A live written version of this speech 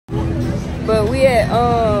But we at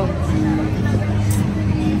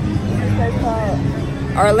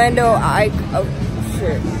Orlando. Oh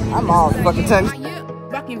shit, I'm all fucking tongue.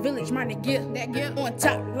 Rockin' Village, my nigga, that girl on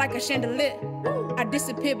top like a chandelier. I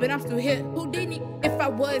disappeared, but I'm still here. Who didn't? If I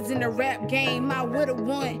was in the rap game, I would've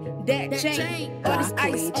won that chain. All this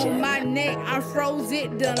ice on my neck, I froze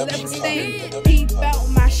it, done left a stain. Peep out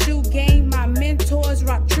my shoe game, my mentors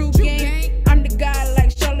rock true game. I'm the guy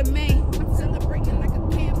like Charlemagne. I'm celebrating like a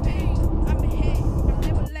campaign. I'm ahead, I'm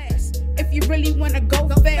never last. If you really wanna go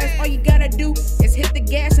fast, all you gotta do is hit the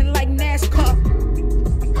gas and like NASCAR.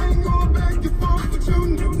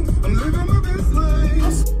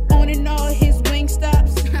 On and all his wing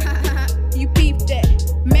stops. You peep that.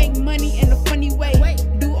 Make money in a funny way.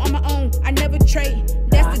 Do on my own, I never trade.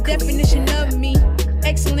 That's the definition of me.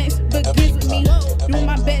 Excellence begins with me. Do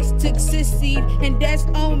my best to succeed, and that's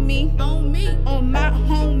on me. On my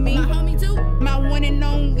homie. My homie too. My one and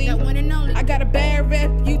only. I got a bad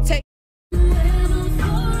reputation.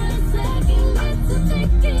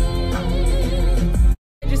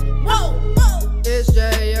 Just whoa. It's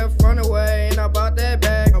JF run away, and I bought that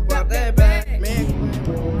bag. Man.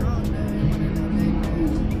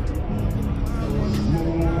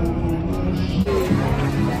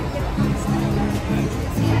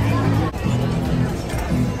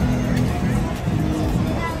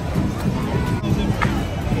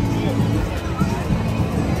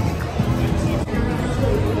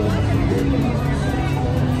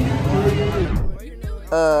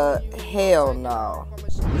 Hell no.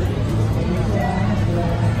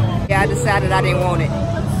 Yeah, I decided I didn't want it.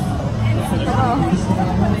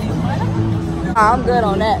 I'm good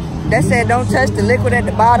on that. That said don't touch the liquid at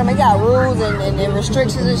the bottom. It got rules and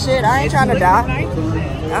restrictions and shit. I ain't trying to die.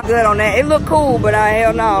 I'm good on that. It look cool, but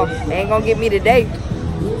hell no. Ain't gonna get me today.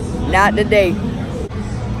 Not today.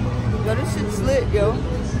 Yo, this shit's lit, yo.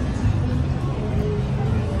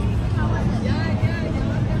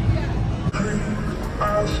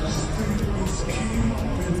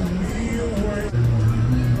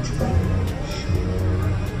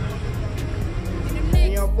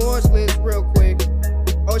 Voice list real quick.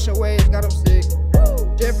 Ocean waves got them sick.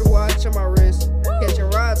 Jeffrey watch on my wrist. Catching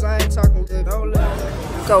rides, I ain't talking good.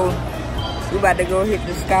 So we about to go hit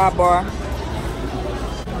the sky bar.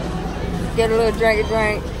 Get a little drink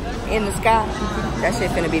in the sky. That shit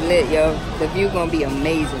finna be lit, yo. The view gonna be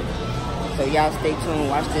amazing. So y'all stay tuned,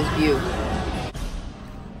 watch this view.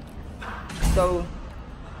 So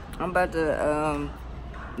I'm about to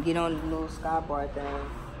get on the little sky bar thing.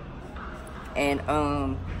 And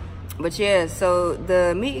but yeah, so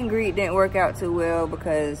the meet and greet didn't work out too well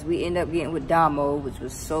because we ended up getting with Damo, which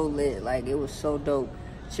was so lit. Like, it was so dope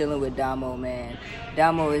chilling with Damo, man.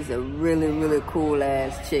 Damo is a really cool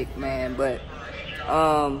ass chick, man. But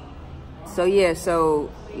so yeah, so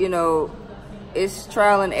you know, it's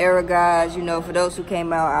trial and error, guys. You know, for those who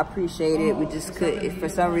came out, I appreciate it. We just couldn't, for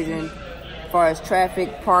some reason, as far as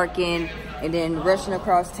traffic, parking, and then rushing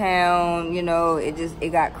across town, you know, it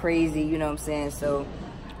got crazy, you know what I'm saying? So,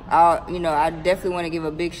 you know, I definitely want to give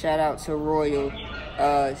a big shout out to Royal.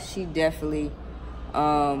 She definitely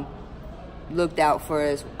looked out for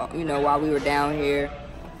us, you know, while we were down here.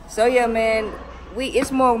 So yeah, man,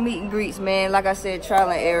 it's more meet and greets, man. Like I said, trial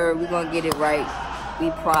and error. We're gonna get it right. We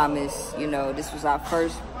promise. You know, this was our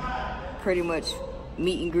first pretty much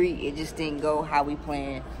meet and greet. It just didn't go how we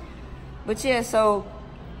planned. But yeah, so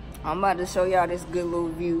I'm about to show y'all this good little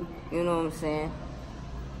view, you know what I'm saying?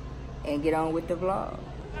 And get on with the vlog.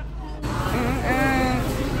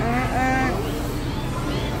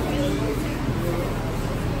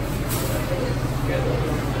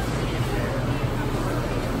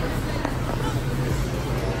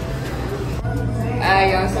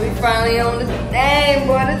 Alright, y'all, so we finally on this thing,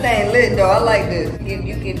 boy. This thing lit, though. I like this.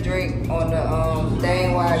 You can drink on the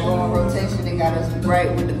thing while I go on rotation. They got us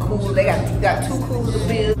right with the cool. They got two cooler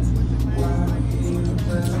beers.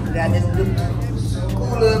 Got this good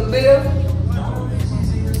cooler beer.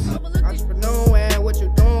 Entrepreneur, and what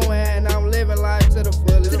you doing? I'm living life to the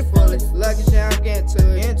fullest. Lucky shit, I'm getting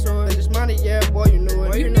to it. But this money, yeah, boy, you knew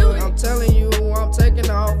it. I'm telling you, I'm taking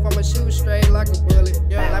off. I'ma shoot straight like a bullet.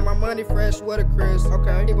 Yeah, like my money fresh with a crisp.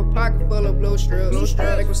 Okay, keep a pocket full of blue strips.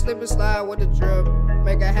 They can slip and slide with the drip.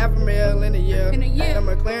 Make a $500,000 in a year. I'm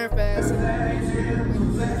a clearing fast.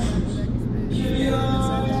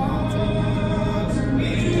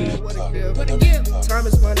 What a gift. Time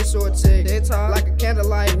is money, so it tick. They talk like a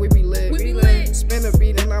candlelight, we be lit. Spin a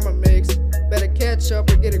beat and I'ma mix. Better catch up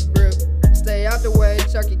or get a grip. Stay out the way,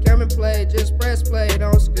 Chucky, come and play. Just press play,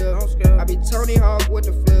 don't skip. I be Tony Hawk with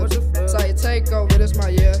the flip. So you take over, this my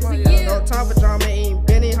year. No time for drama, eating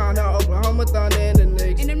Benny Hanna, Oklahoma Thunder, and the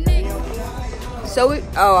Knicks. So we,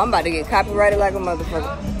 oh, I'm about to get copyrighted like a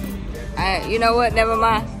motherfucker. You know what? Never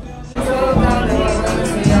mind. Ran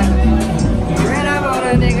up on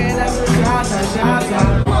a nigga and that's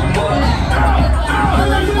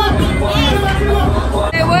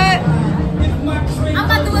Say what? I'm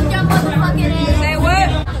about to whip your motherfucking ass. Say what?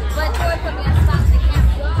 But do it for me and stop the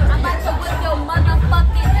camera. I'm about to whip your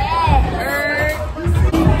motherfucking ass.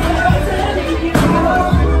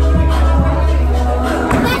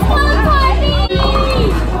 Let's go, Courtney!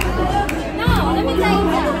 No, let me tell you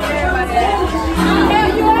something. The hell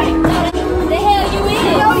you ain't. The hell you is.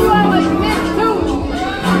 No, you ain't what you meant to do.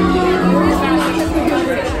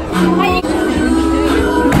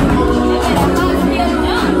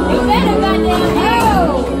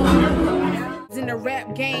 In the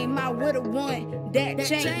rap game, I would've won that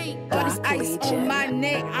chain. All this ice on my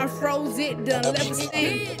neck, I froze it, done left a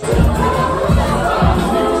stain.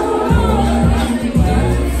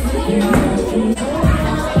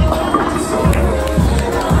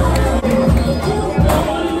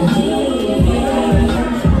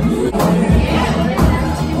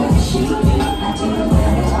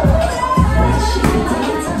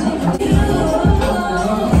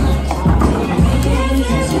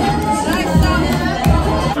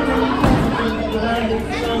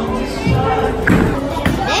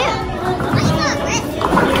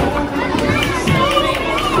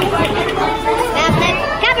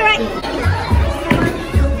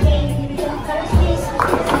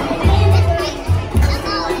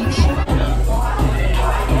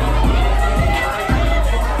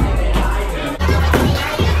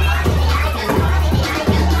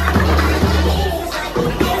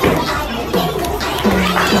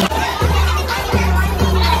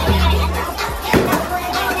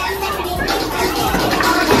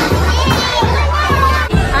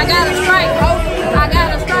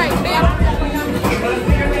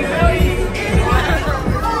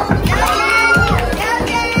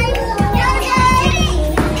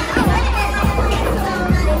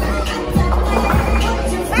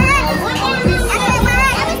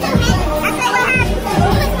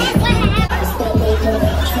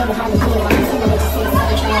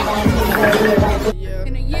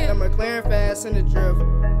 In the drift,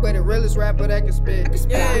 where the realest rapper that can spit.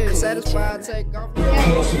 Yeah, satisfied, take off.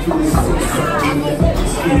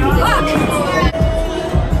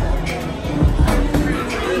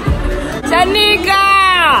 Tanika!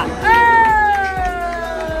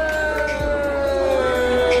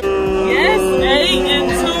 Yes, 8 and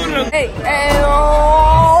 2. Hey, hey, oh.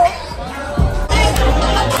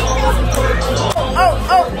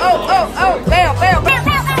 Oh, bam, bam, bam.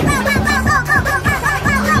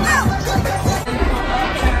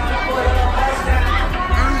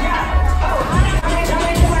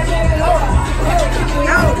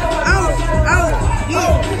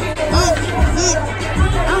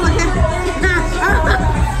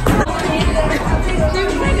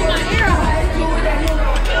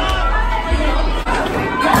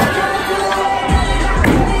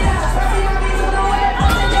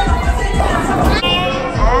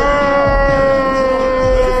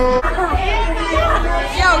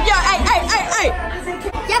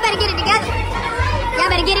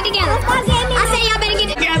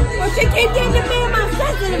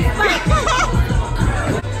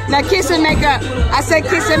 Now kiss and make up. I said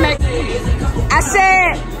kiss and make. I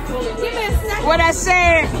said what I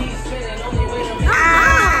said.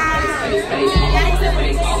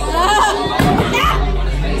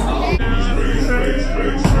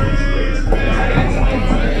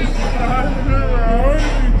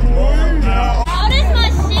 Oh, this my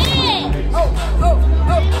shit.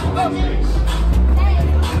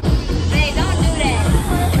 Hey, don't do that.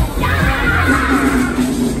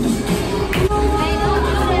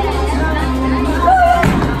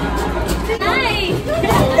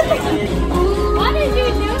 Why did you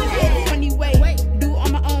do that? Funny way, do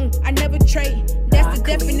on my own, I never trade. That's the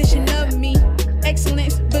definition of me.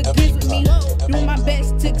 Excellence begins with me. Do my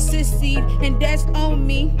best to succeed, and that's on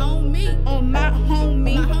me. On me, on my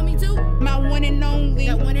homie. My homie too. My one and only.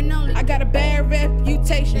 That one and only. I got a bad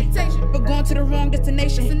reputation, but going to the wrong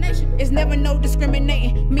destination. It's never no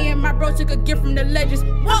discriminating. Me and my bro took a gift from the legends.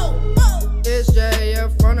 Whoa, whoa. It's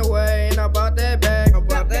JF from the way, and I bought that bag.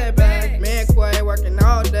 Me and Quay working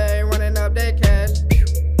all day, running up that cash.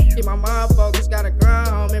 Keep my mind focused, got a grind,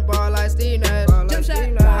 homie, ball like Steve Nash. How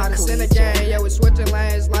to send a game, yeah, we switching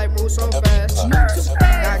lanes, life moves so fast.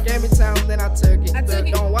 God gave me talent, then I took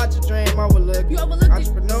it. Don't watch a dream, overlook it.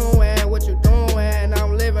 Entrepreneur, and what you doing?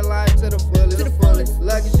 I'm living life to the fullest.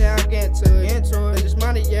 Luggage, yeah, I'm getting to it. But this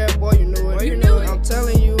money, yeah, boy, you knew it. I'm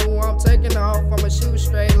telling you, I'm taking off. I'm a shoot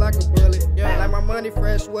straight like a bullet. Yeah, like my money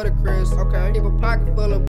fresh with a crisp. Okay, keep a pocket full of